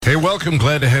Hey, welcome.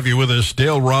 Glad to have you with us.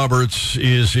 Dale Roberts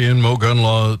is in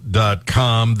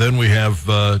mogunlaw.com. Then we have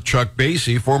Chuck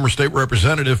Basye, former state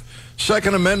representative,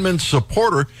 Second Amendment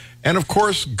supporter, and, of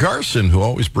course, Garson, who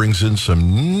always brings in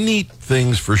some neat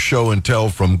things for show and tell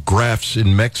from Graffs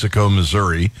in Mexico,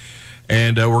 Missouri.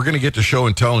 And we're going to get to show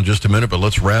and tell in just a minute, but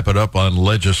let's wrap it up on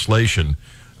legislation.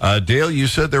 Dale, you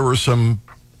said there were some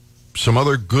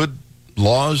other good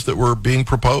laws that were being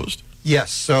proposed?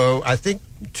 Yes, so I think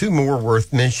two more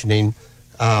worth mentioning.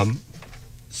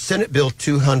 Senate Bill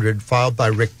 200, filed by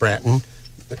Rick Bratton.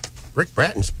 Rick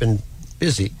Bratton's been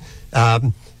busy.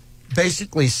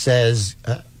 Basically says,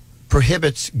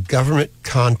 prohibits government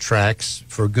contracts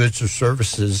for goods or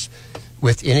services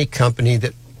with any company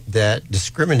that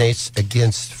discriminates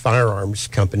against firearms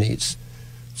companies.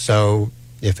 So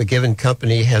if a given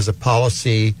company has a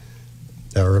policy,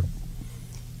 or,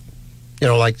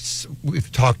 like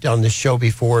we've talked on this show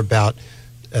before about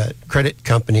credit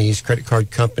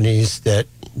card companies that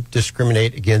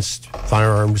discriminate against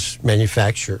firearms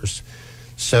manufacturers.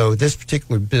 So this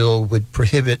particular bill would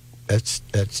prohibit a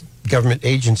government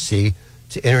agency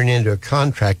to enter into a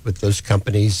contract with those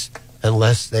companies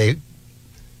unless they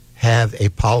have a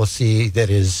policy that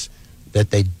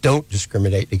they don't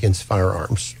discriminate against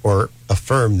firearms, or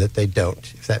affirm that they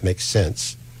don't, if that makes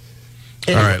sense.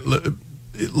 Anyway. All right,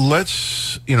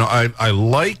 let's, I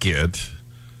like it,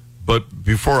 but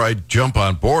before I jump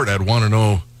on board, I'd want to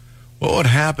know what would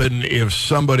happen if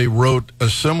somebody wrote a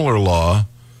similar law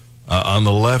on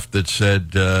the left that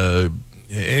said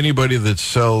anybody that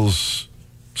sells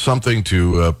something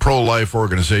to a pro-life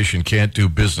organization can't do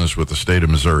business with the state of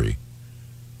Missouri.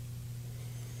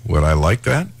 Would I like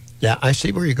that? Yeah, I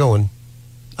see where you're going.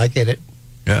 I get it.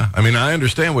 Yeah, I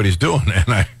understand what he's doing,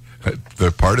 and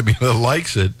the part of me that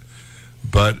likes it,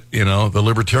 but, the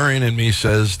libertarian in me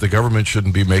says the government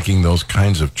shouldn't be making those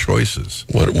kinds of choices.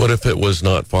 What if it was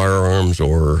not firearms,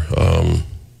 or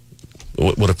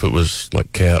what if it was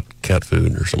like cat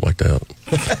food or something like that?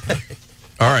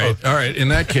 All right. In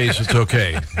that case, it's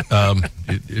okay.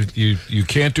 You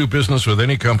can't do business with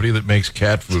any company that makes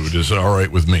cat food is all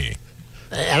right with me.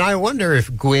 And I wonder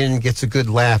if Gwen gets a good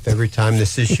laugh every time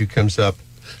this issue comes up.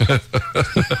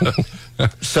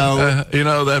 So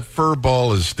that fur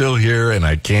ball is still here, and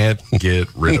I can't get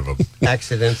rid of him.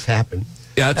 Accidents happen.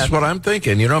 Yeah, that's what I'm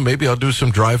thinking. Maybe I'll do some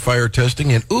dry fire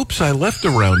testing, and oops, I left a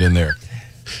round in there.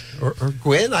 Or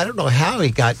Gwen, I don't know how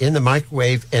he got in the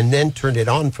microwave and then turned it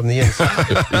on from the inside.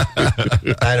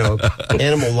 I know,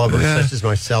 animal lovers such as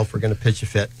myself are going to pitch a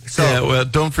fit. So, yeah, well,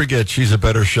 don't forget, she's a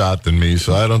better shot than me,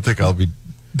 so I don't think I'll be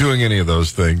doing any of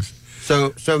those things.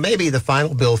 So maybe the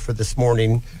final bill for this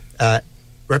morning,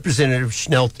 Representative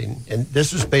Schnelting, and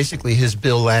this was basically his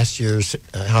bill last year's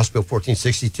House Bill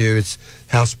 1462. It's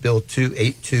House Bill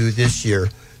 282 this year,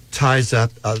 ties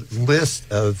up a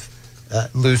list of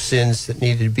loose ends that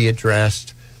needed to be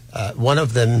addressed. One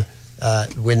of them,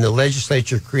 when the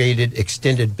legislature created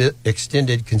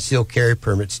extended concealed carry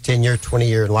permits, 10-year,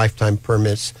 20-year, and lifetime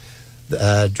permits,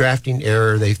 drafting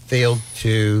error, they failed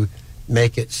to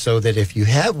make it so that if you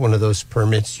have one of those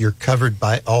permits, you're covered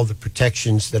by all the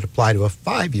protections that apply to a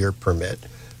 5-year permit.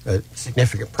 A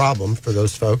significant problem for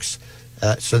those folks.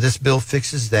 So this bill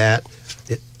fixes that.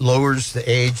 It lowers the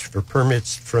age for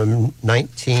permits from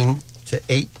 19 to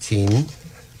 18.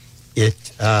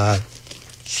 It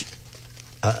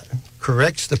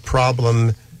corrects the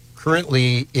problem.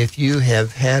 Currently, if you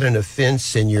have had an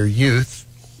offense in your youth,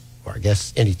 or I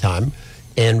guess any time,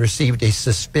 and received a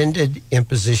suspended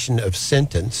imposition of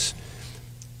sentence,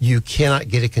 you cannot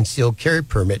get a concealed carry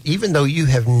permit, even though you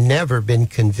have never been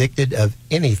convicted of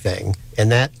anything.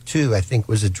 And that, too, I think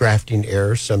was a drafting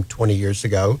error some 20 years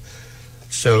ago.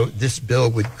 So this bill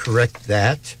would correct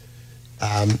that.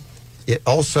 It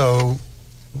also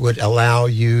would allow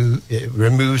it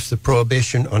removes the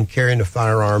prohibition on carrying a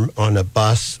firearm on a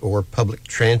bus or public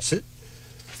transit,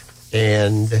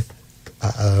 and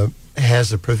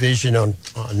has a provision on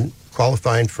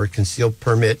qualifying for a concealed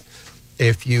permit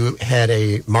if you had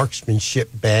a marksmanship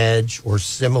badge or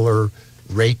similar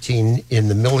rating in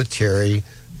the military.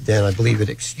 Then I believe it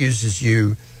excuses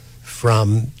you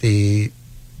from the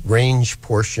range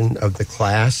portion of the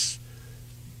class.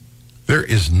 There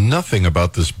is nothing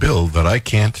about this bill that I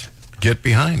can't get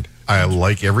behind. I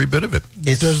like every bit of it.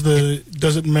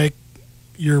 Does it make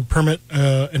your permit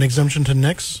an exemption to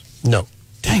NICS? No.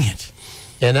 Dang it.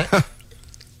 And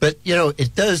but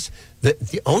it does.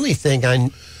 The only thing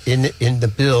in the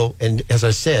bill, and as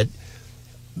I said,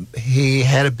 he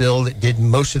had a bill that did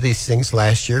most of these things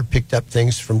last year. Picked up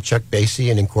things from Chuck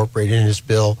Basye and incorporated in his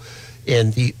bill,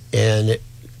 and it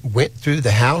went through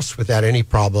the House without any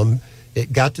problem.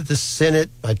 it got to the Senate.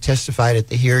 I testified at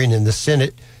the hearing in the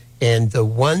Senate, and the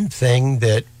one thing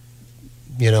that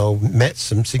met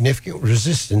some significant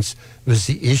resistance was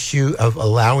the issue of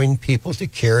allowing people to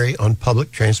carry on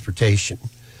public transportation.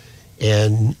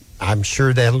 And I'm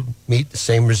sure that'll meet the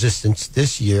same resistance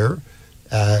this year.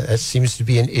 That seems to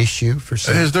be an issue for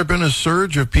some. Has there been a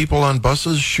surge of people on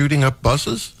buses shooting up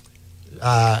buses?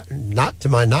 Not to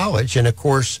my knowledge. And of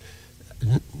course,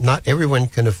 not everyone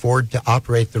can afford to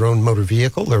operate their own motor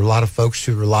vehicle. There are a lot of folks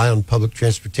who rely on public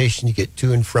transportation to get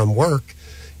to and from work.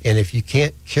 And if you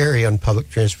can't carry on public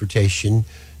transportation,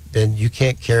 then you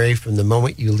can't carry from the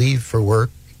moment you leave for work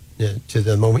to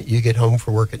the moment you get home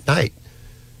for work at night.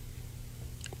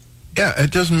 Yeah,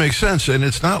 it doesn't make sense. And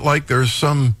it's not like there's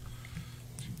some,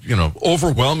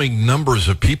 overwhelming numbers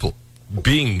of people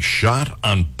being shot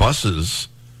on buses.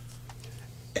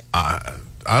 I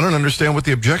don't understand what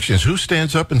the objection is. Who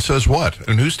stands up and says what?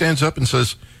 And who stands up and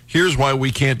says, here's why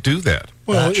we can't do that?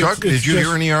 Well, Chuck, did you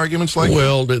hear any arguments like that?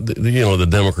 Well, the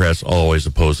Democrats always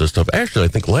oppose this stuff. Actually, I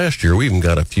think last year we even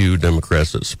got a few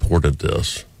Democrats that supported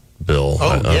this bill.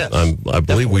 Yes. I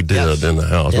believe we did Yes. in the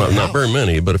House. In the Not House. very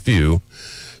many, but a few.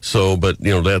 So, but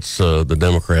that's the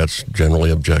Democrats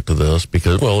generally object to this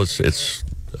because, well, it's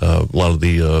a lot of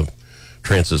the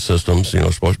transit systems,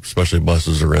 especially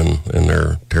buses are in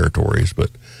their territories.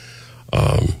 But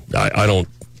I don't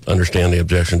understand the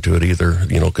objection to it either,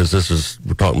 because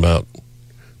we're talking about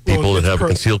people that have a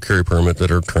concealed carry permit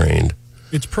that are trained.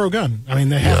 It's pro-gun. I mean,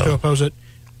 they have to oppose it.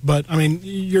 But, I mean,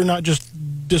 you're not just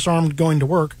disarmed going to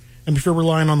work. And if you're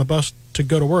relying on the bus to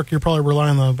go to work, you're probably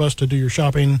relying on the bus to do your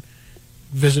shopping,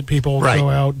 visit people, Right. go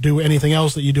out, do anything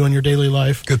else that you do in your daily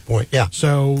life. Good point. Yeah.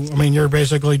 So, I mean, you're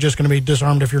basically just going to be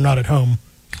disarmed if you're not at home.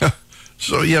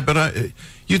 So, yeah, but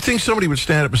you'd think somebody would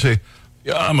stand up and say,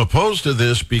 yeah, I'm opposed to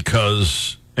this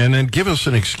because, and then give us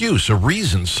an excuse, a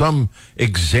reason, some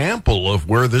example of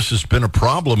where this has been a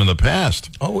problem in the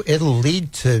past. Oh, it'll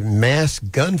lead to mass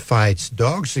gunfights,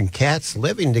 dogs and cats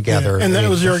living together. Yeah. And that I mean,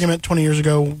 was the argument 20 years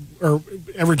ago, or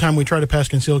every time we tried to pass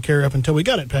concealed carry up until we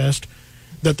got it passed,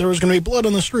 that there was going to be blood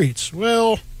on the streets.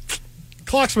 Well,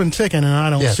 clock's been ticking, and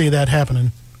I don't see that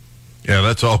happening. Yeah,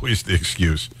 that's always the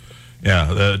excuse.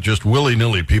 Yeah, just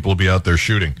willy-nilly people will be out there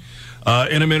shooting.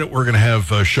 In a minute, we're going to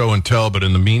have show and tell, but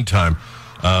in the meantime,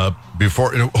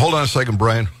 hold on a second,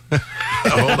 Brian.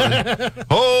 Hold on.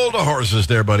 Hold the horses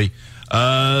there, buddy.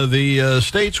 The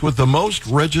states with the most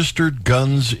registered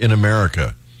guns in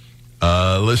America.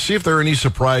 Let's see if there are any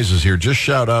surprises here. Just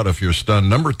shout out if you're stunned.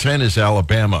 Number 10 is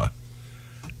Alabama.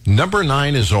 Number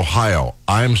 9 is Ohio.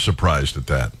 I'm surprised at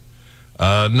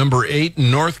that. Number 8,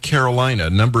 North Carolina.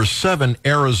 Number 7,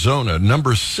 Arizona.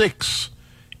 Number 6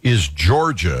 is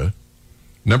Georgia.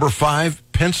 Number 5,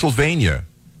 Pennsylvania.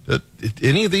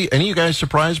 Any of you guys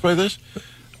surprised by this?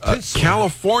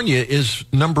 California is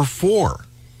number 4.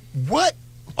 What?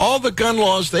 All the gun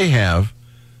laws they have,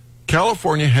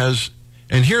 California has,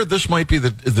 and here this might be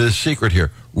the secret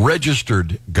here.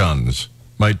 Registered guns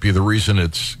might be the reason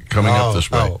it's coming up this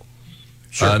way.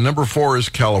 Sure. Number 4 is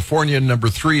California. Number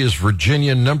 3 is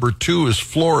Virginia. Number 2 is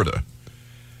Florida.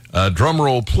 Drum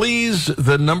roll, please.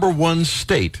 The number 1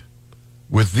 state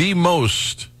with the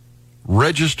most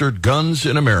registered guns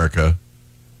in America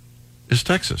is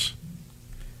Texas.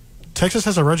 Texas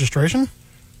has a registration?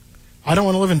 I don't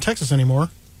want to live in Texas anymore.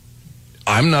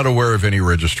 I'm not aware of any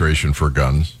registration for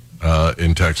guns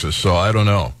in Texas, so I don't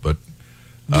know. But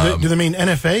Do they mean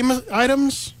NFA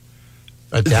items?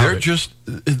 they're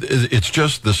it's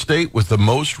just the state with the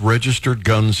most registered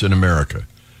guns in America.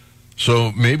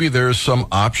 So maybe there's some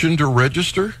option to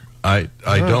register. I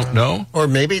don't know. Or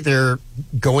maybe they're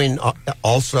going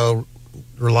also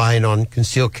relying on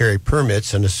concealed carry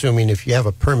permits and assuming if you have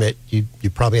a permit, you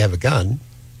probably have a gun.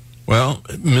 Well,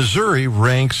 Missouri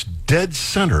ranks dead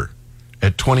center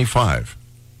at 25.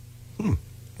 Well,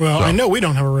 So- I know we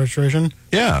don't have a registration,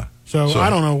 Yeah. so I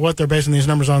don't know what they're basing these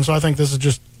numbers on, so I think this is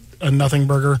just a nothing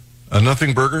burger. A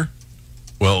nothing burger?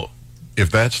 Well,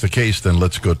 if that's the case, then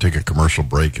let's go take a commercial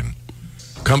break and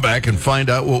come back and find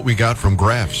out what we got from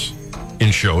Graphs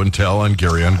in Show and Tell on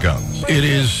Gary on Guns. It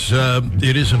is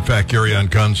in fact Gary on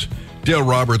Guns. Dale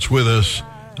Roberts with us,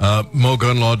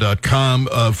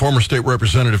 MoGunlaw.com, former state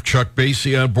representative Chuck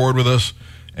Basie on board with us,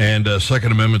 and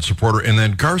Second Amendment supporter. And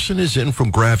then Garson is in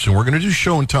from Graphs, and we're going to do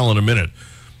Show and Tell in a minute.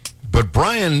 But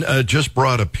Brian just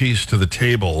brought a piece to the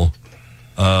table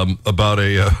about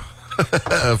a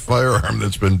firearm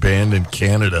that's been banned in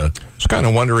Canada. I was kind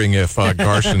of wondering if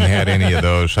Garson had any of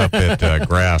those up at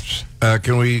Graphs.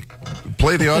 Can we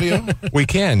play the audio? We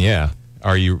can, yeah.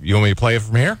 You want me to play it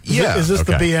from here? Yeah. Is this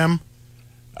the Okay. BM?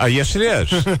 Yes, it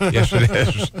is. Yes, it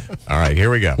is. All right, here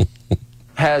we go.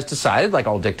 Has decided, like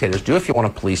all dictators do, if you want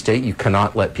a police state, you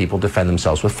cannot let people defend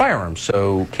themselves with firearms.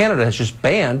 So Canada has just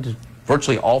banned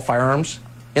virtually all firearms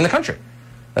in the country.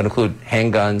 That include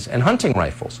handguns and hunting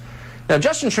rifles. Now,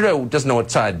 Justin Trudeau doesn't know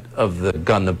what side of the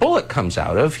gun the bullet comes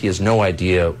out of. He has no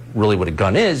idea really what a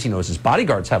gun is. He knows his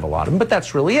bodyguards have a lot of them, but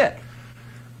that's really it.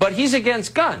 But he's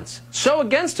against guns. So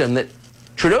against him that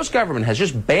Trudeau's government has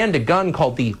just banned a gun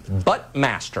called the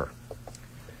Buttmaster.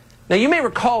 Now, you may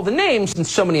recall the name since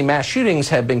so many mass shootings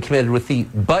have been committed with the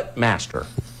Buttmaster.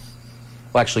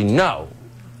 Well, actually, no.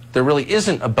 There really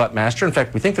isn't a Buttmaster. In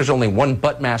fact, we think there's only one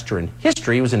Buttmaster in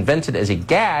history. It was invented as a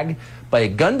gag by a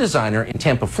gun designer in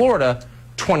Tampa, Florida,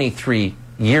 23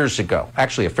 years ago.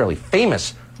 Actually, a fairly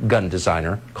famous gun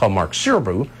designer called Mark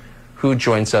Serbu, who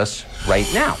joins us right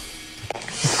now.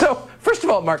 So, first of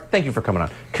all, Mark, thank you for coming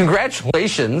on.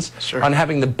 Congratulations on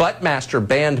having the Buttmaster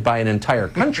banned by an entire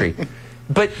country.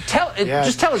 But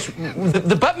just tell us,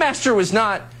 the Buttmaster was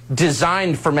not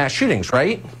designed for mass shootings,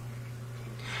 right?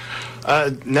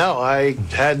 No, I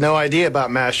had no idea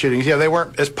about mass shootings. Yeah, they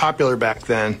weren't as popular back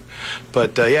then.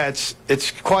 But yeah,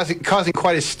 it's causing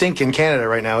quite a stink in Canada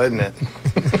right now, isn't it?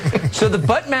 So the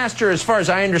Buttmaster, as far as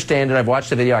I understand it, I've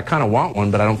watched the video, I kind of want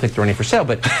one, but I don't think there are any for sale.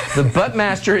 But the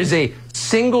Buttmaster is a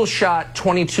single-shot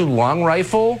 .22 long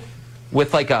rifle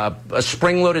with like a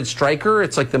spring-loaded striker.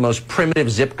 It's like the most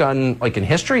primitive zip gun like in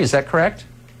history. Is that correct?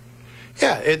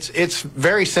 Yeah, it's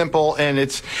very simple, and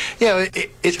it's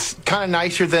it's kind of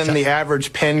nicer than the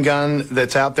average pen gun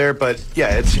that's out there. But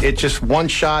yeah, it's just one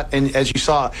shot, and as you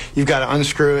saw, you've got to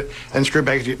unscrew it and screw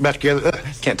it back together.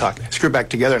 Can't talk. Screw it back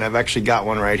together, and I've actually got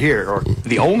one right here, or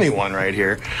the only one right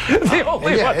here. The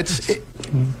only one. That's the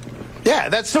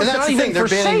thing. They're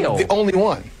banning the only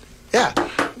one. Yeah,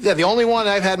 the only one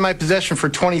I've had in my possession for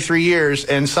 23 years,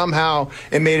 and somehow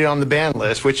it made it on the ban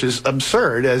list, which is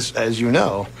absurd, as you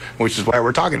know, which is why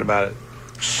we're talking about it.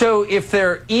 So if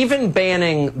they're even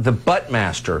banning the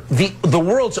Buttmaster, the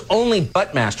world's only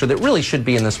Buttmaster that really should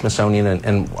be in the Smithsonian,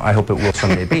 and I hope it will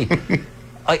someday be,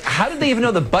 like, how did they even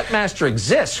know the Buttmaster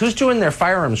exists? Who's doing their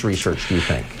firearms research, do you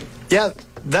think? Yeah,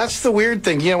 that's the weird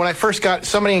thing. You know, when I first got,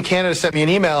 somebody in Canada sent me an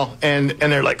email, and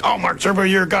they're like, "Oh, Mark Serbu,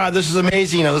 you're a god. This is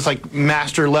amazing." You know, it's like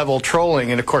master level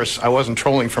trolling. And of course, I wasn't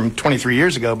trolling from 23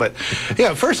 years ago. But yeah,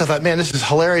 at first I thought, man, this is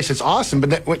hilarious. It's awesome. But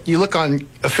then when you look on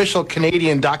official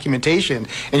Canadian documentation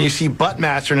and you see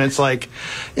Buttmaster, and it's like,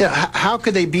 you know, how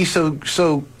could they be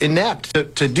so inept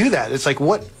to do that? It's like,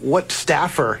 what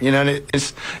staffer? You know, and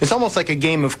it's almost like a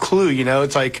game of Clue. You know,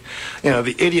 it's like, you know,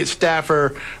 the idiot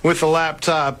staffer with the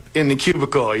laptop in the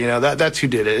cubicle. You know, that's who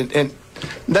did it, and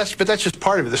that's just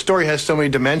part of it. The story has so many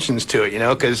dimensions to it, you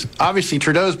know, because obviously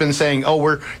Trudeau's been saying, "Oh,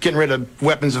 we're getting rid of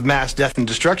weapons of mass death and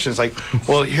destruction." It's like,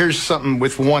 well, here's something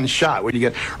with one shot. Where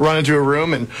you run into a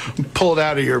room and pull it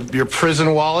out of your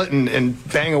prison wallet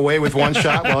and bang away with one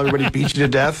shot while everybody beats you to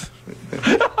death.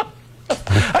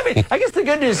 I mean, I guess the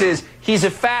good news is he's a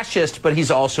fascist, but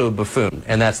he's also a buffoon,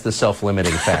 and that's the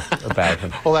self-limiting fact about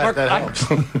him. Well, Mark, that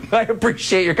helps. I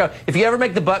appreciate your comment. If you ever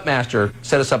make the Buttmaster,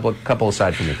 set us up a couple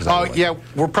aside for me. Oh, yeah,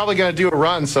 we're probably going to do a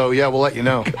run, so yeah, we'll let you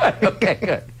know. Okay,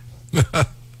 good.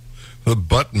 The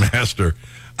Buttmaster.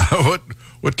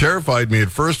 What terrified me at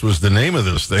first was the name of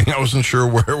this thing. I wasn't sure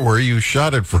where you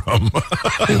shot it from.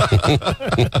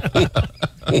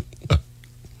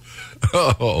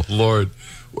 Oh, Lord.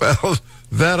 Well,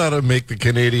 that ought to make the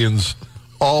Canadians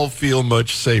all feel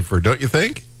much safer, don't you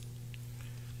think?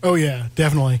 Oh, yeah,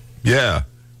 definitely. Yeah.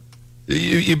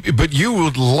 But you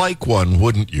would like one,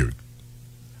 wouldn't you?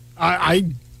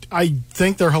 I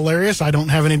think they're hilarious. I don't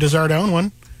have any desire to own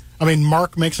one. I mean,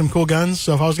 Mark makes some cool guns,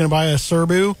 so if I was going to buy a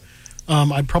Serbu,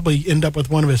 I'd probably end up with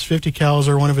one of his 50 cals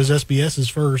or one of his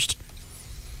SBSs first.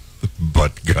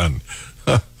 Butt gun.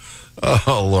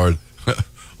 Oh, Lord.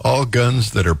 All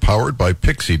guns that are powered by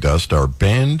pixie dust are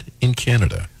banned in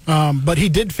Canada. But he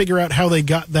did figure out how they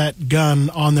got that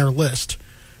gun on their list.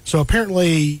 So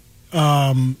apparently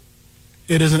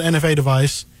it is an NFA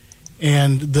device,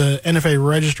 and the NFA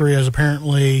registry is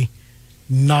apparently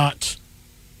not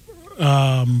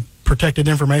protected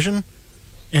information,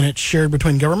 and it's shared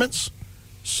between governments.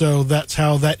 So that's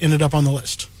how that ended up on the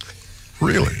list.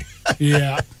 Really?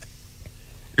 Yeah.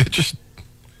 It's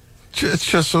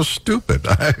just so stupid.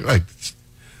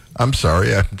 I'm sorry.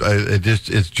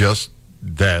 It's just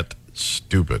that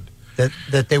stupid.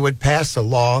 That they would pass a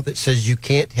law that says you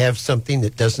can't have something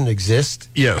that doesn't exist?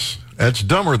 Yes. That's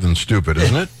dumber than stupid,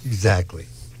 isn't it? Exactly.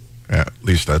 Yeah, at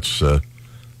least that's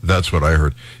what I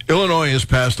heard. Illinois has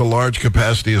passed a large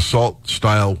capacity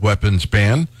assault-style weapons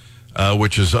ban,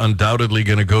 which is undoubtedly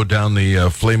going to go down the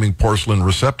flaming porcelain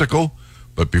receptacle.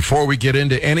 But before we get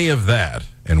into any of that,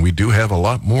 and we do have a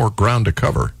lot more ground to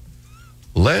cover,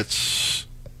 let's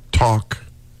talk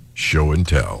show and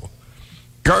tell.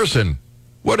 Garson,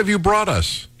 what have you brought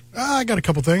us? I got a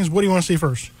couple things. What do you want to see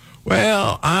first?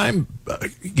 Well, I'm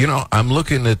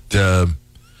looking at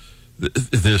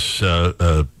this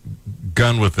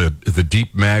gun with the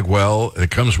deep mag well.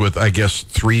 It comes with, I guess,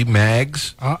 3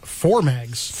 mags? 4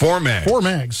 mags. 4 mags. 4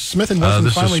 mags. Smith & Wesson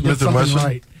this is finally did Smith & something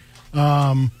Wesson?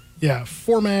 right. Yeah,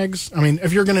 4 mags. I mean,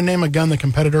 if you're going to name a gun the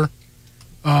competitor,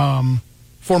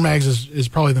 4 mags is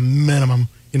probably the minimum.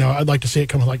 You know, I'd like to see it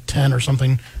come with like 10 or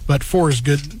something, but 4 is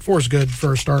good. 4 is good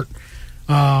for a start.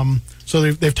 So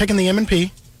they've taken the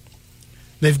M&P.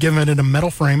 They've given it a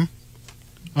metal frame.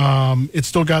 It's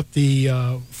still got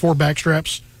the 4 back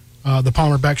straps, the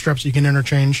polymer back straps that you can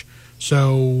interchange.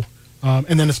 So,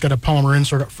 and then it's got a polymer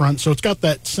insert up front. So it's got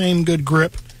that same good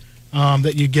grip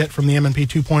that you get from the M&P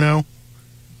 2.0,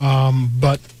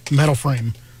 but metal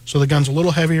frame. So the gun's a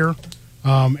little heavier.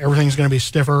 Everything's going to be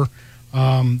stiffer.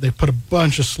 They put a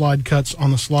bunch of slide cuts on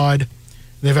the slide.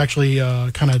 They've actually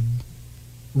kind of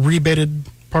rebated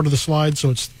part of the slide,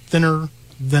 so it's thinner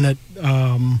than it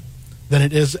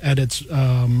is at its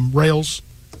rails.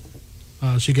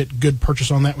 So you get good purchase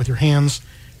on that with your hands.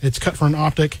 It's cut for an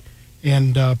optic,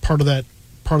 and part of that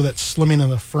slimming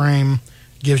of the frame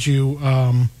gives you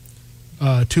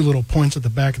 2 little points at the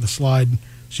back of the slide,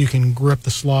 so you can grip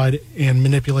the slide and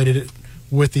manipulate it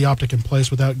with the optic in place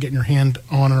without getting your hand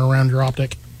on or around your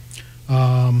optic.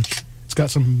 It's got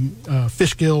some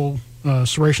fish gill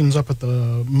serrations up at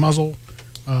the muzzle,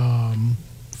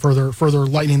 further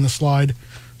lightening the slide.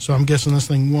 So I'm guessing this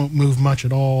thing won't move much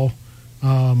at all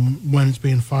when it's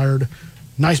being fired.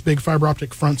 Nice big fiber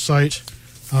optic front sight,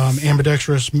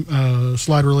 ambidextrous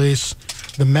slide release.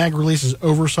 The mag release is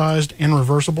oversized and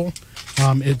reversible.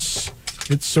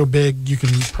 It's so big you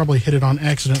can probably hit it on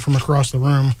accident from across the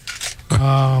room.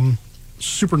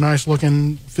 Super nice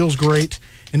looking, feels great,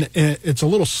 and it's a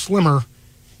little slimmer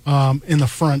in the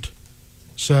front.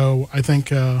 So I think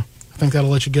that'll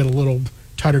let you get a little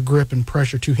tighter grip and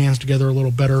press your 2 hands together a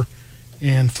little better,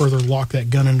 and further lock that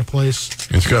gun into place.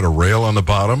 It's got a rail on the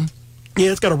bottom.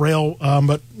 Yeah, it's got a rail,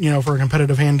 but for a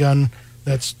competitive handgun,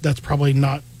 that's probably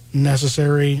not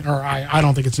necessary, or I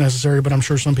don't think it's necessary. But I'm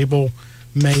sure some people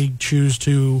may choose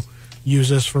to use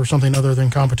this for something other than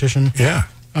competition. Yeah.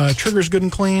 Trigger's good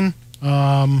and clean.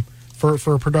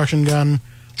 For a production gun,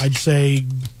 I'd say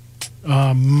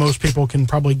most people can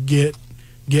probably get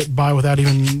by without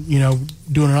even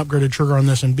doing an upgraded trigger on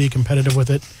this and be competitive with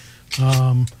it.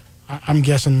 I'm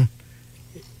guessing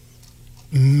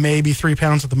maybe 3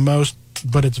 pounds at the most,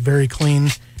 but it's very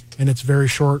clean and it's very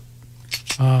short.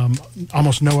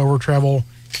 Almost no over travel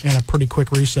and a pretty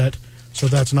quick reset, so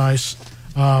that's nice.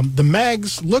 The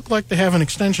mags look like they have an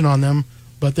extension on them,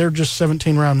 but they're just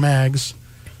 17 round mags.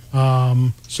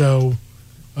 I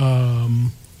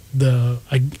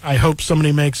hope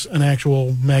somebody makes an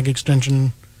actual mag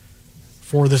extension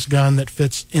for this gun that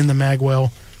fits in the mag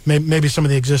well. Maybe some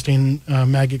of the existing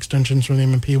mag extensions from the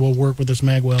M&P will work with this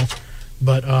mag well,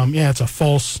 but it's a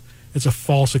false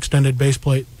extended base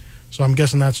plate. So I'm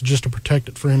guessing that's just to protect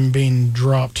it from being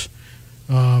dropped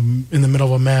in the middle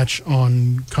of a match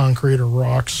on concrete or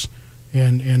rocks,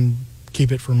 and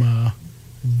keep it from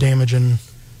damaging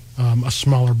a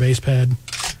smaller base pad.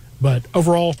 But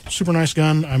overall, super nice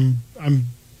gun. I'm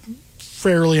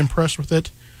fairly impressed with it.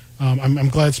 I'm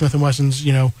glad Smith & Wesson's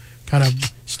kind of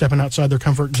stepping outside their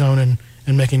comfort zone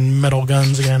and making metal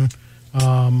guns again.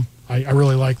 I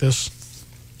really like this.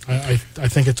 I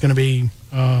think it's going to be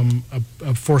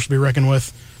a force to be reckoned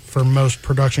with for most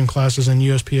production classes in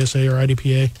USPSA or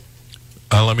IDPA.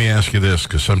 Let me ask you this,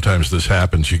 because sometimes this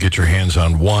happens. You get your hands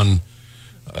on one,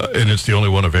 and it's the only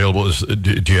one available.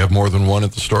 Do you have more than one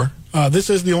at the store? This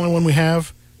is the only one we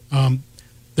have.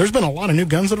 There's been a lot of new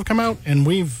guns that have come out, and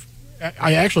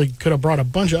I actually could have brought a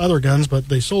bunch of other guns, but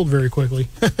they sold very quickly.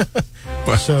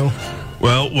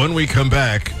 Well, when we come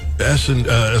back,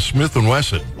 Smith &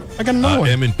 Wesson. I got another one.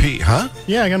 M&P, huh?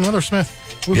 Yeah, I got another Smith.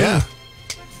 Woo-hoo. Yeah.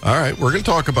 All right, we're going to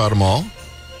talk about them all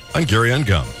on Gary on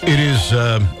Guns. It is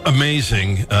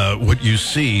amazing what you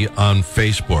see on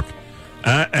Facebook.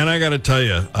 And I got to tell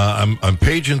you, I'm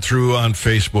paging through on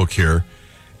Facebook here,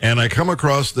 and I come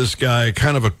across this guy,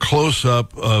 kind of a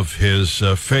close-up of his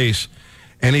face,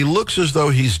 and he looks as though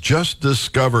he's just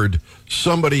discovered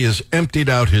somebody has emptied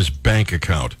out his bank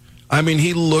account. I mean,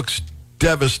 he looks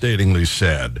devastatingly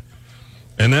sad.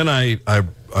 And then I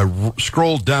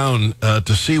scrolled down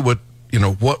to see what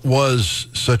was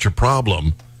such a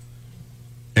problem,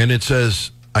 and it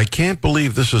says, "I can't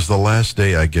believe this is the last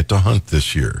day I get to hunt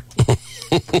this year."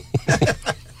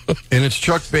 and it's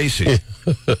Chuck Basie.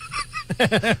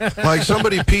 Like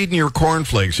somebody peed in your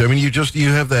cornflakes. I mean, you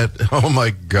have that, oh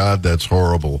my God, that's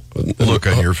horrible look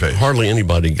on your face. Hardly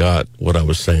anybody got what I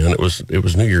was saying. It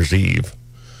was New Year's Eve.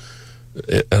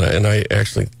 And I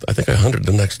think I hunted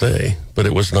the next day, but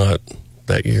it was not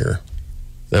that year.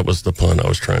 That was the pun I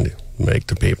was trying to make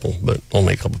to people, but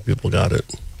only a couple of people got it.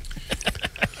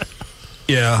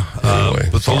 Yeah, Anyway,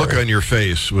 but the look sorry. on your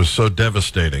face was so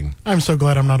devastating. I'm so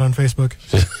glad I'm not on Facebook.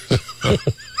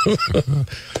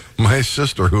 My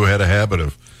sister, who had a habit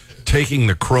of taking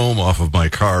the chrome off of my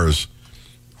cars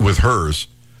with hers,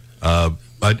 I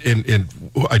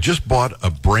just bought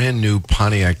a brand new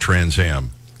Pontiac Trans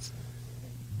Am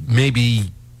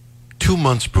maybe 2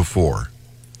 months before,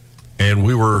 and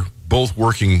we were both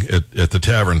working at the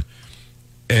tavern,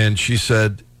 and she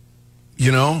said,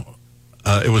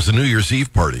 it was the New Year's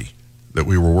Eve party that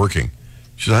we were working.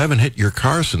 She said, I haven't hit your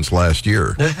car since last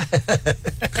year.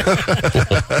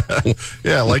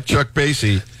 Yeah, like Chuck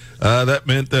Basie. That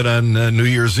meant that on New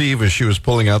Year's Eve, as she was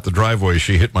pulling out the driveway,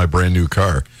 she hit my brand new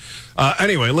car.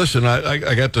 Anyway, listen,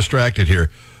 I got distracted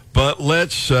here. But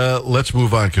let's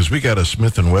move on, because we got a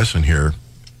Smith & Wesson here.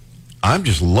 I'm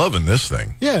just loving this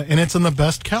thing. Yeah, and it's in the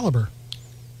best caliber.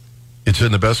 It's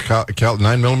in the best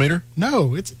 9mm?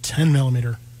 No, it's 10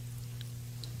 millimeter.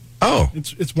 Oh.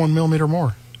 It's 1 millimeter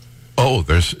more. Oh,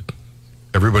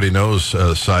 everybody knows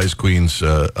size queens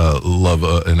love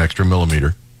an extra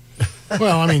millimeter.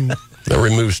 Well, I mean, That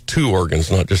removes 2 organs,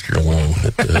 not just your lung.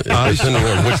 Depending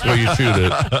on which way you shoot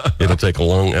it, it'll take a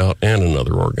lung out and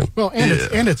another organ. well,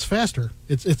 and it's faster.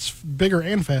 It's bigger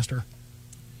and faster.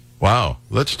 Wow.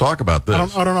 Let's talk about this.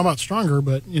 I don't know about stronger,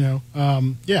 but yeah,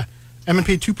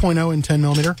 M&P 2.0 in 10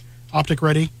 millimeter, optic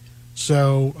ready.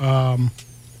 So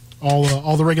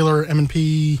all the regular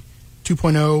M&P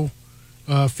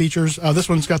 2.0 features. This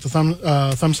one's got the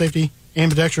thumb safety,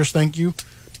 ambidextrous. Thank you.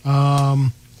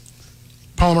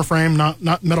 Polymer frame,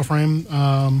 not metal frame.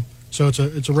 So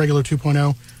it's a regular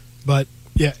 2.0, but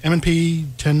yeah, M&P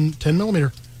 10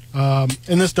 millimeter. And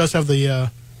this does have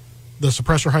the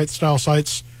suppressor height style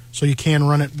sights, so you can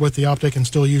run it with the optic and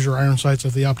still use your iron sights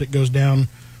if the optic goes down,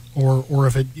 or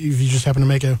if you just happen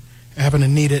to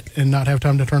need it and not have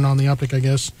time to turn on the optic, I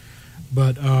guess.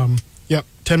 But yep,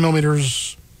 10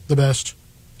 millimeters the best.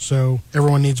 So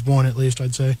everyone needs one at least,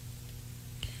 I'd say.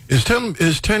 Is 10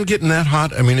 getting that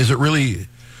hot? I mean, is it really?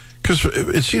 Because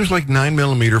it seems like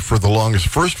 9mm for the longest.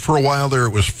 First, for a while there,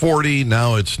 it was 40.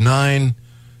 Now it's 9.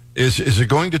 Is it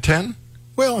going to 10?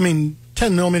 Well, I mean,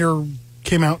 10 millimeter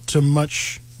came out to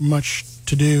much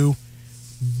to do,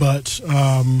 but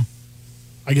I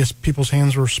guess people's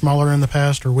hands were smaller in the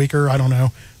past or weaker. I don't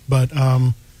know, but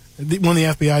when the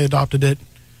FBI adopted it,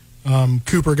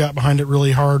 Cooper got behind it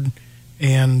really hard,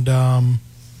 and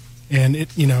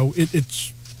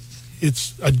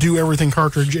it's a do everything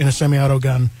cartridge in a semi-auto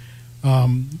gun.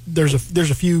 There's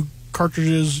a few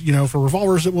cartridges, for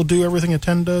revolvers that will do everything a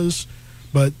 10 does,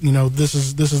 but this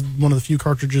is one of the few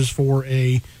cartridges for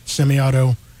a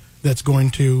semi-auto that's going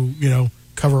to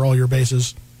cover all your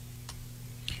bases.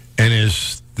 And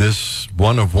is this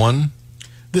one of one?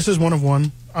 This is one of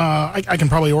one. I can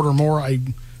probably order more. I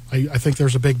think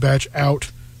there's a big batch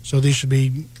out, so these should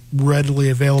be readily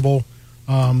available.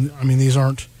 I mean, these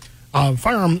aren't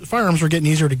firearms are getting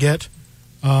easier to get,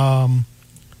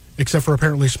 except for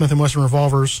apparently Smith & Wesson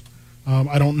revolvers.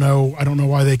 I don't know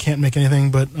why they can't make anything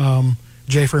but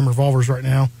J-frame revolvers right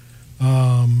now,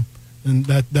 and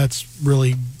that's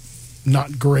really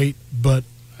not great. But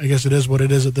I guess it is what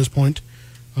it is at this point.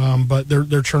 But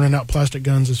they're churning out plastic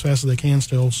guns as fast as they can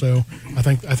still. So I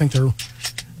think they're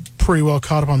pretty well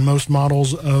caught up on most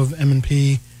models of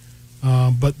M&P.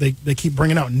 But they keep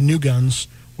bringing out new guns,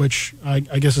 which I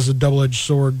guess is a double-edged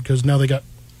sword because now they got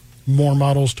more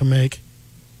models to make.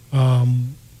 I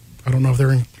don't know if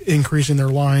they're increasing their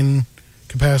line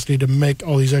capacity to make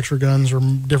all these extra guns or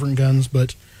different guns,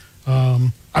 but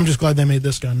I'm just glad they made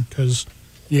this gun because,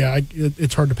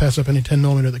 it's hard to pass up any 10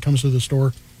 millimeter that comes to the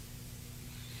store.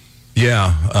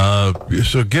 Yeah,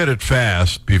 so get it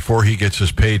fast before he gets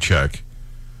his paycheck.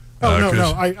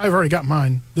 No, I've already got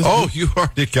mine. You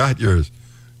already got yours.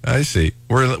 I see.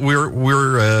 We're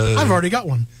I've already got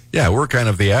one. Yeah, we're kind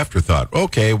of the afterthought.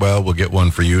 Okay, well, we'll get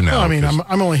one for you now. No, I mean,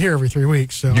 I'm only here every 3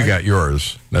 weeks, so you got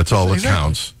yours. That's all that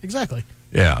counts. Exactly.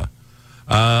 Yeah.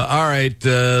 All right.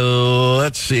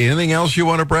 Let's see. Anything else you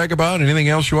want to brag about? Anything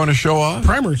else you want to show off?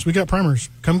 Primers. We got primers.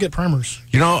 Come get primers.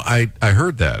 I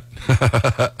heard that.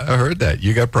 I heard that.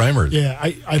 You got primers. Yeah,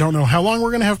 I don't know how long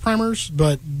we're going to have primers,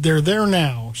 but they're there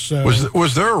now. So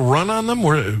was there a run on them?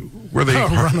 Were they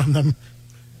run on them?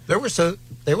 There was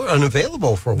They were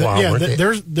unavailable for a while, weren't they?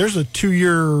 There's a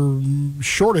 2-year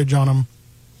shortage on them.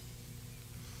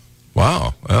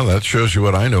 Wow. Well, that shows you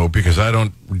what I know because I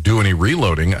don't do any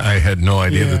reloading. I had no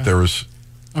idea that there was.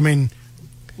 I mean,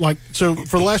 so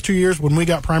for the last 2 years when we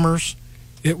got primers,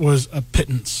 it was a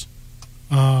pittance.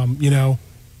 A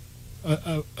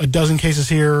dozen cases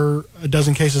here, a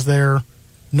dozen cases there,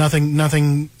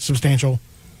 nothing substantial.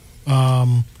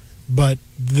 But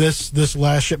this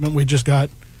last shipment we just got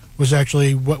was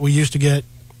actually what we used to get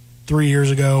 3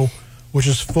 years ago, which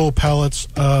is full pallets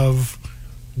of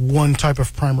one type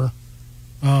of primer.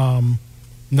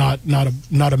 Not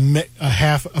a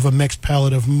half of a mixed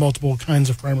pallet of multiple kinds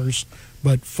of primers,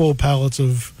 but full pallets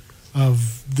of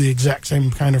the exact same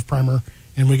kind of primer,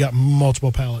 and we got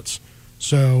multiple pallets.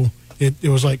 So it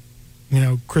was like,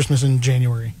 Christmas in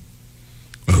January.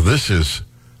 Well, this is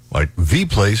like the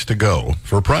place to go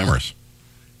for primers.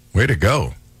 Way to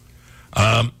go.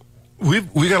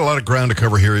 We got a lot of ground to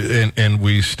cover here, and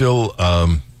we still,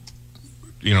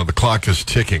 the clock is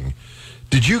ticking.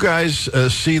 Did you guys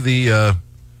see the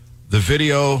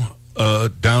video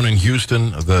down in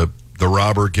Houston, the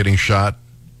robber getting shot?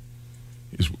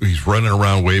 He's running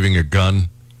around waving a gun.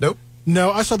 Nope.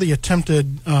 No, I saw the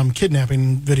attempted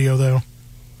kidnapping video, though.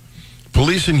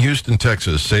 Police in Houston,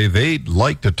 Texas, say they'd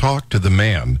like to talk to the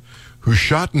man who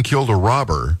shot and killed a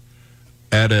robber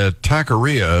at a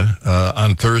taqueria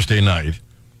on Thursday night,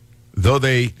 though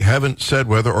they haven't said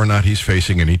whether or not he's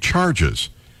facing any charges.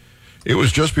 It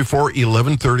was just before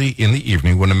 11:30 in the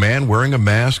evening when a man wearing a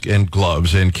mask and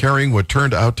gloves and carrying what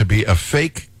turned out to be a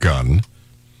fake gun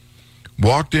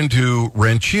walked into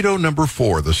Ranchito number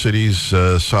 4, the city's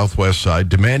southwest side,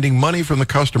 demanding money from the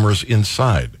customers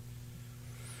inside.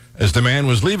 As the man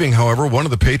was leaving, however, one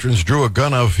of the patrons drew a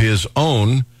gun of his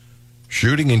own,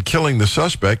 shooting and killing the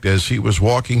suspect as he was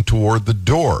walking toward the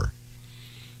door.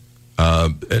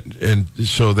 And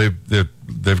so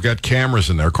they've got cameras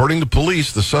in there. According to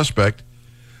police, the suspect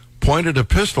pointed a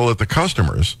pistol at the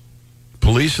customers.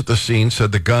 Police at the scene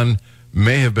said the gun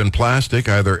may have been plastic,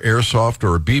 either airsoft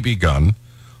or a BB gun.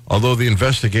 Although the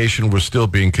investigation was still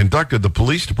being conducted, the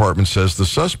police department says the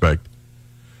suspect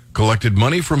collected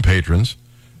money from patrons,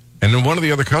 and then one of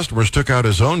the other customers took out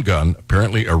his own gun,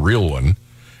 apparently a real one,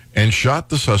 and shot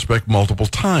the suspect multiple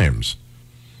times.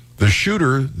 The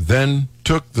shooter then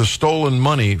took the stolen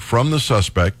money from the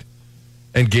suspect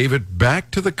and gave it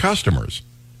back to the customers.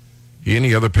 He and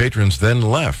the other patrons then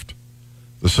left.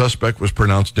 The suspect was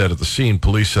pronounced dead at the scene.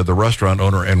 Police said the restaurant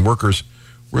owner and workers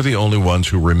were the only ones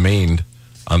who remained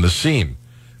on the scene.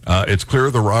 It's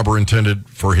clear the robber intended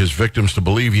for his victims to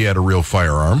believe he had a real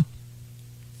firearm,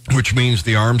 which means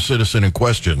the armed citizen in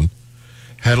question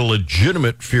had a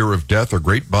legitimate fear of death or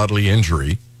great bodily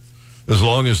injury as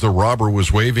long as the robber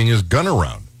was waving his gun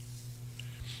around.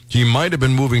 He might have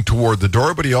been moving toward the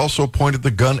door, but he also pointed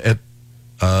the gun at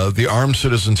the armed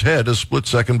citizen's head a split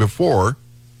second before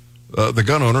the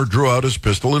gun owner drew out his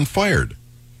pistol and fired.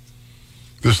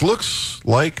 This looks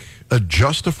like a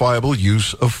justifiable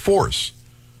use of force.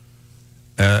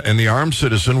 And the armed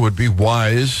citizen would be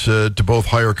wise to both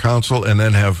hire counsel and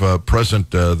then have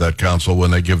present that counsel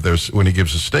when he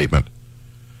gives a statement.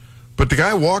 But the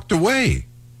guy walked away.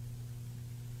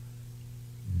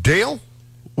 Dale,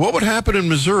 what would happen in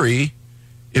Missouri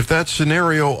if that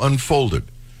scenario unfolded?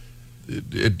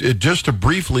 Just to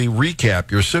briefly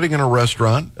recap, you're sitting in a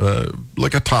restaurant,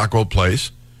 like a taco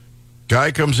place.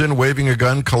 Guy comes in waving a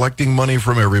gun, collecting money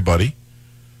from everybody.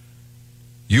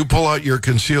 You pull out your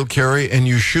concealed carry and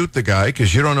you shoot the guy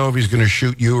because you don't know if he's going to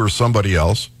shoot you or somebody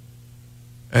else.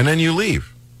 And then you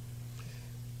leave.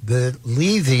 The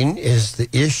leaving is the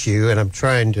issue, and I'm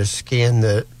trying to scan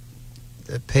the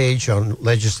page on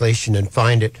legislation and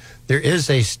find it. There is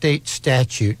a state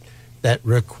statute that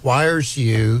requires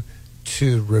you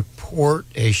to report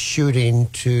a shooting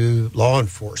to law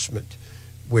enforcement,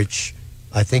 which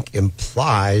I think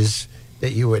implies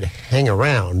that you would hang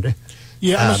around.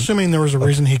 Yeah, I'm assuming there was a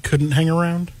reason he couldn't hang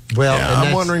around. Well, yeah,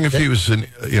 I'm wondering if he was an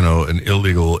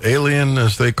illegal alien,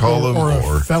 as they call them,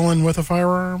 or a felon with a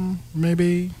firearm,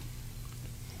 maybe.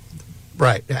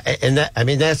 Right, and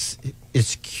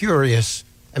it's curious.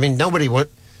 I mean, nobody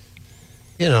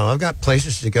I've got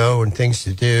places to go and things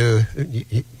to do.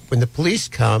 When the police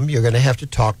come, you're going to have to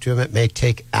talk to them. It may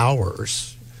take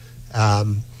hours,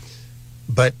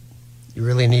 but you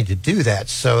really need to do that.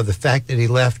 So the fact that he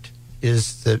left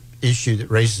is the issue that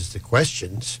raises the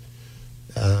questions.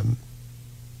 I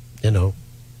don't know.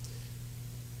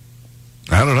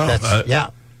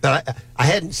 But I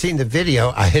hadn't seen the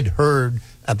video. I had heard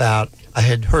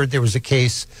there was a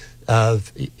case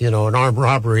of, an armed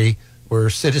robbery where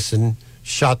a citizen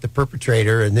shot the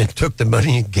perpetrator and then took the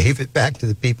money and gave it back to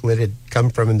the people it had come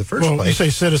from in the first Well, place. you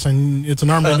say citizen. It's an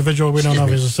armed individual. We don't know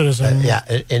if he's a citizen.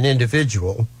 An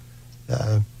individual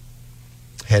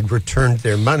had returned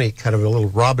their money, kind of a little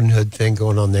Robin Hood thing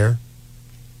going on there.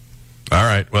 All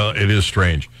right. Well, it is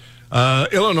strange.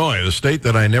 Illinois, the state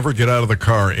that I never get out of the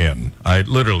car in. I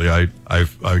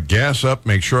gas up,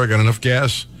 make sure I got enough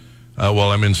gas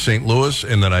while I'm in St. Louis,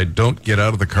 and then I don't get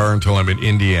out of the car until I'm in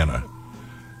Indiana.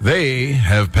 They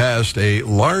have passed a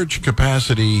large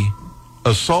capacity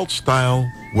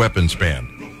assault-style weapons ban.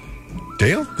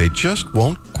 Dale, they just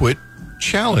won't quit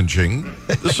challenging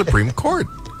the Supreme Court.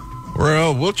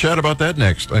 Well, we'll chat about that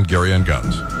next on Gary on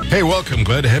Guns. Hey, welcome.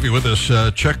 Glad to have you with us.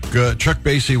 Chuck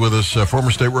Basey with us,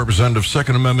 former state representative,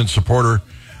 Second Amendment supporter.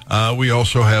 We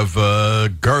also have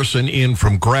Garson in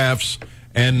from Graf's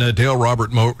and Dale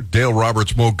Roberts,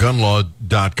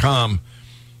 MoGunLaw.com.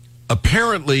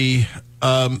 Apparently,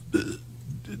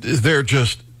 they're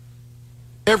just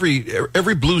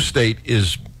every blue state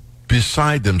is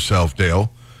beside themselves,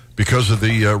 Dale, because of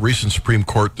the recent Supreme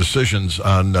Court decisions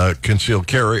on concealed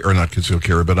carry, or not concealed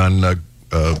carry, but on the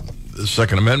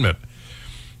Second Amendment.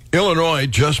 Illinois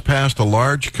just passed a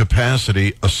large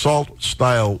capacity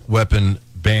assault-style weapon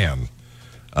ban.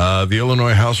 The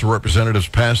Illinois House of Representatives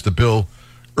passed a bill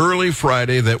early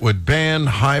Friday that would ban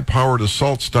high-powered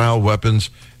assault-style weapons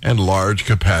and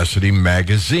large-capacity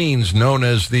magazines, known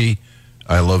as the,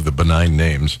 I love the benign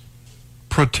names,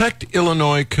 Protect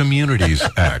Illinois Communities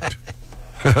Act.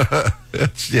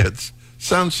 It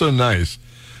sounds so nice.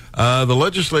 The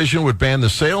legislation would ban the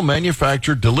sale,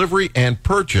 manufacture, delivery, and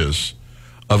purchase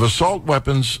of assault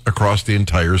weapons across the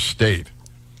entire state.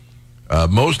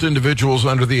 Most individuals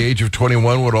under the age of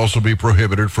 21 would also be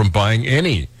prohibited from buying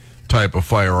any type of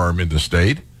firearm in the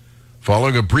state.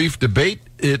 Following a brief debate,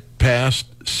 it passed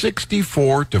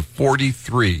 64 to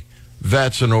 43.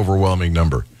 That's an overwhelming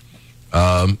number.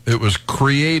 It was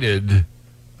created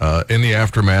in the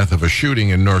aftermath of a shooting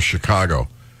in North Chicago.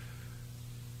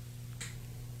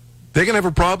 They going to have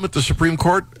a problem at the Supreme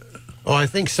Court? Oh, I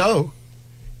think so.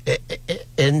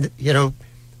 And,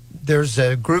 there's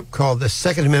a group called the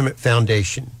Second Amendment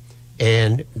Foundation,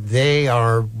 and they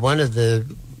are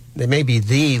they may be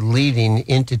the leading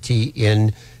entity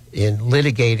in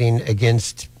litigating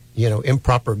against,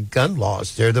 improper gun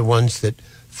laws. They're the ones that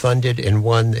funded and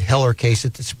won the Heller case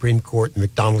at the Supreme Court, the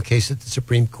McDonald case at the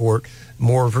Supreme Court,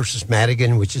 Moore versus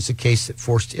Madigan, which is a case that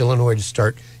forced Illinois to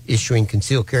start issuing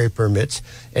concealed carry permits.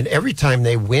 And every time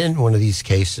they win one of these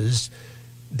cases,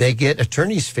 they get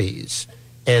attorney's fees.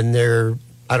 And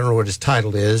I don't know what his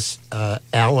title is,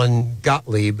 Alan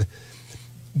Gottlieb,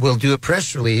 will do a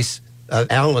press release of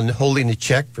Alan holding a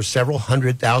check for several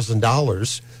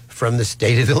 $100,000 from the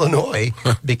state of Illinois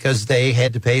because they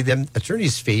had to pay them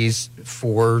attorney's fees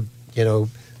for,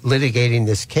 litigating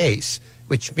this case,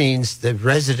 which means the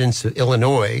residents of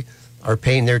Illinois are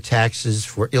paying their taxes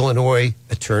for Illinois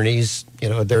attorneys,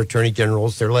 their attorney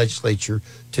generals, their legislature,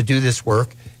 to do this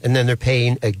work. And then they're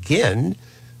paying again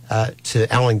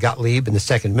to Alan Gottlieb and the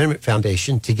Second Amendment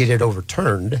Foundation to get it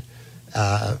overturned.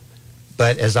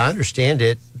 But as I understand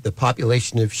it, the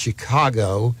population of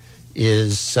Chicago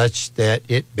is such that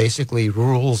it basically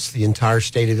rules the entire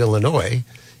state of Illinois,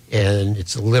 and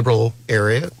it's a liberal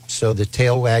area, so the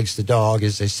tail wags the dog,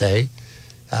 as they say.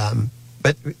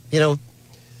 But,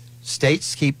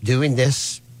 states keep doing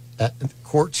this.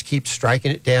 Courts keep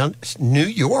striking it down. New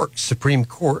York Supreme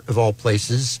Court, of all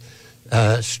places,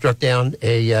 struck down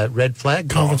a red flag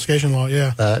confiscation law.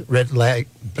 Yeah,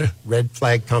 red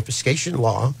flag confiscation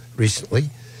law recently.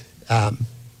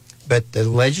 But the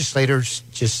legislators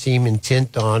just seem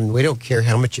intent on, we don't care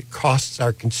how much it costs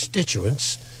our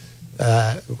constituents,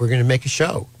 we're going to make a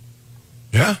show.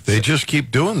 Yeah, they just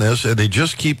keep doing this, and they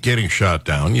just keep getting shot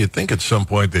down. You'd think at some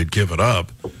point they'd give it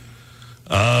up,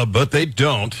 but they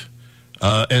don't.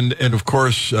 And of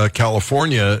course,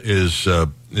 California is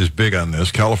big on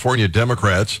this. California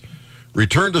Democrats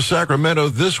returned to Sacramento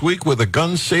this week with a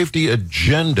gun safety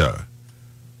agenda.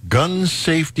 Gun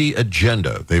safety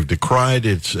agenda. They've decried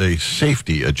it's a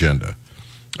safety agenda,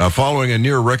 following a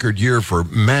near record year for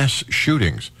mass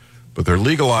shootings. But their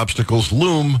legal obstacles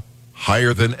loom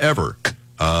higher than ever.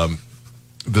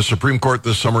 The Supreme Court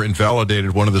this summer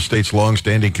invalidated one of the state's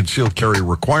longstanding concealed carry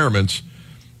requirements,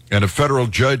 and a federal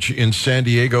judge in San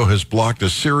Diego has blocked a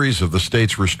series of the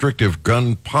state's restrictive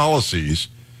gun policies.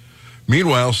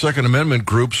 Meanwhile, Second Amendment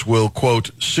groups will,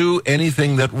 quote, sue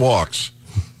anything that walks,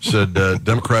 said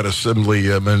Democrat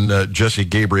Assemblyman Jesse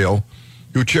Gabriel,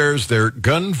 who chairs their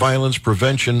Gun Violence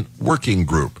Prevention Working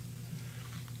Group.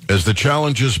 As the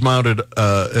challenges mount,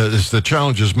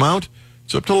 it's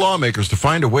It's up to lawmakers to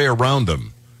find a way around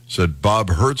them, said Bob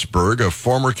Hertzberg, a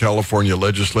former California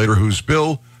legislator whose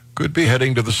bill could be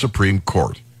heading to the Supreme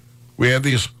Court. We have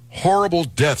these horrible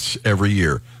deaths every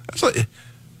year. That's like,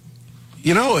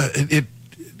 you know,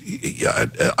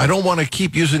 I don't want to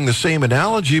keep using the same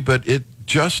analogy, but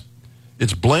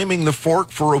it's blaming the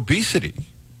fork for obesity.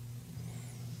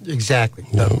 Exactly.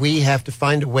 We have to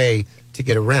find a way to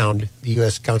get around the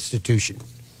U.S. Constitution.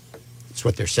 That's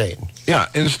what they're saying. Yeah,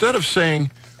 instead of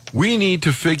saying we need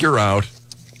to figure out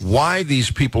why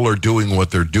these people are doing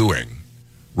what they're doing,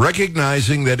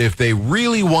 recognizing that if they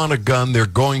really want a gun, they're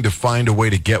going to find a way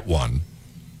to get one,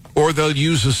 or they'll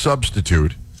use a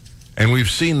substitute. And we've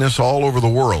seen this all over the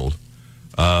world.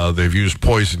 They've used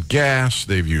poison gas,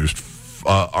 they've used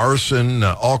arson,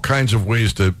 all kinds of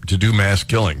ways to do mass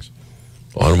killings.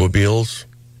 Automobiles.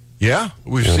 Yeah,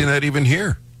 we've seen that even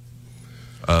here.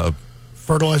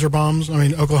 Fertilizer bombs. I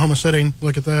mean, Oklahoma City,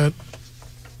 look at that.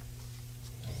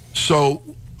 So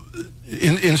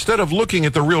instead of looking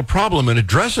at the real problem and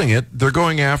addressing it, they're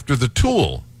going after the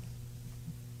tool.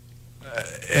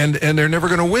 And they're never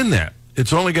going to win that.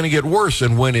 It's only going to get worse.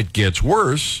 And when it gets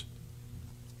worse,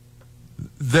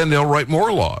 then they'll write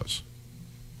more laws.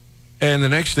 And the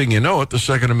next thing you know it, the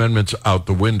Second Amendment's out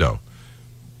the window.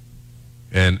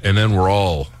 And then we're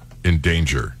all in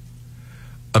danger.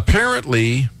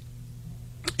 Apparently,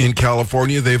 in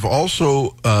California, they've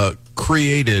also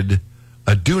created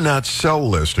a do not sell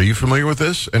list. Are you familiar with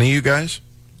this? Any of you guys?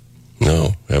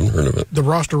 No, haven't heard of it. The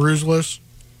Roster Ruse list.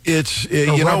 It's,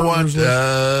 you know what,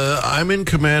 I'm in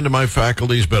command of my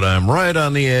faculties, but I'm right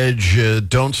on the edge.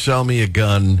 Don't sell me a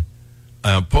gun.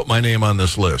 Put my name on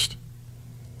this list.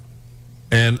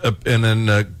 And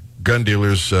then gun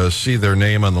dealers see their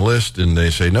name on the list, and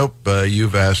they say, nope,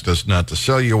 you've asked us not to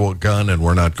sell you a gun, and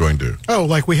we're not going to. Oh,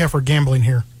 like we have for gambling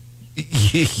here.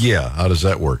 Yeah, how does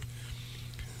that work?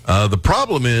 The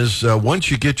problem is,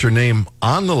 once you get your name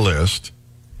on the list,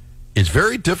 it's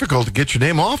very difficult to get your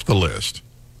name off the list.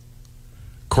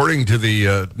 According to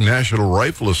the National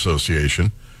Rifle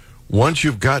Association, once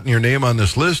you've gotten your name on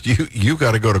this list, you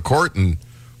got to go to court and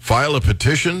file a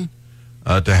petition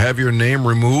to have your name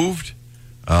removed.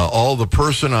 All the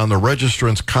person on the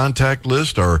registrant's contact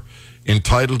list are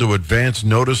entitled to advance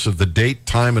notice of the date,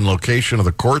 time, and location of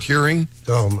the court hearing.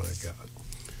 Oh, my God.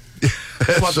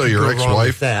 So your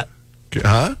ex-wife... that?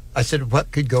 Huh? I said,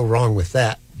 what could go wrong with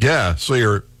that? Yeah, so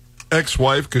your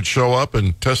ex-wife could show up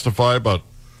and testify about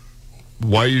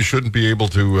why you shouldn't be able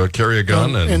to carry a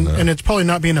gun. And it's probably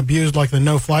not being abused like the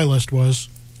no-fly list was.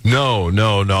 No.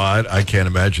 I can't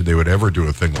imagine they would ever do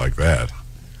a thing like that.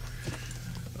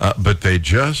 But they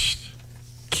just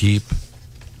keep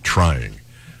trying.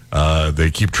 They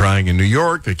keep trying in New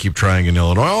York. They keep trying in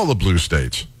Illinois, all the blue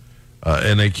states.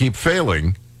 And they keep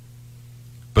failing.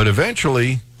 But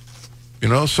eventually,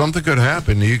 something could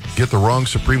happen. You get the wrong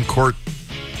Supreme Court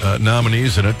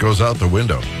nominees, and it goes out the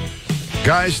window.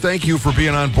 Guys, thank you for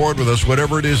being on board with us.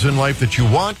 Whatever it is in life that you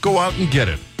want, go out and get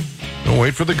it. Don't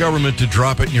wait for the government to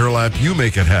drop it in your lap. You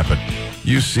make it happen.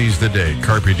 You seize the day.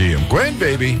 Carpe diem. Gwen,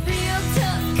 baby.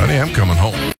 Honey, I'm coming home.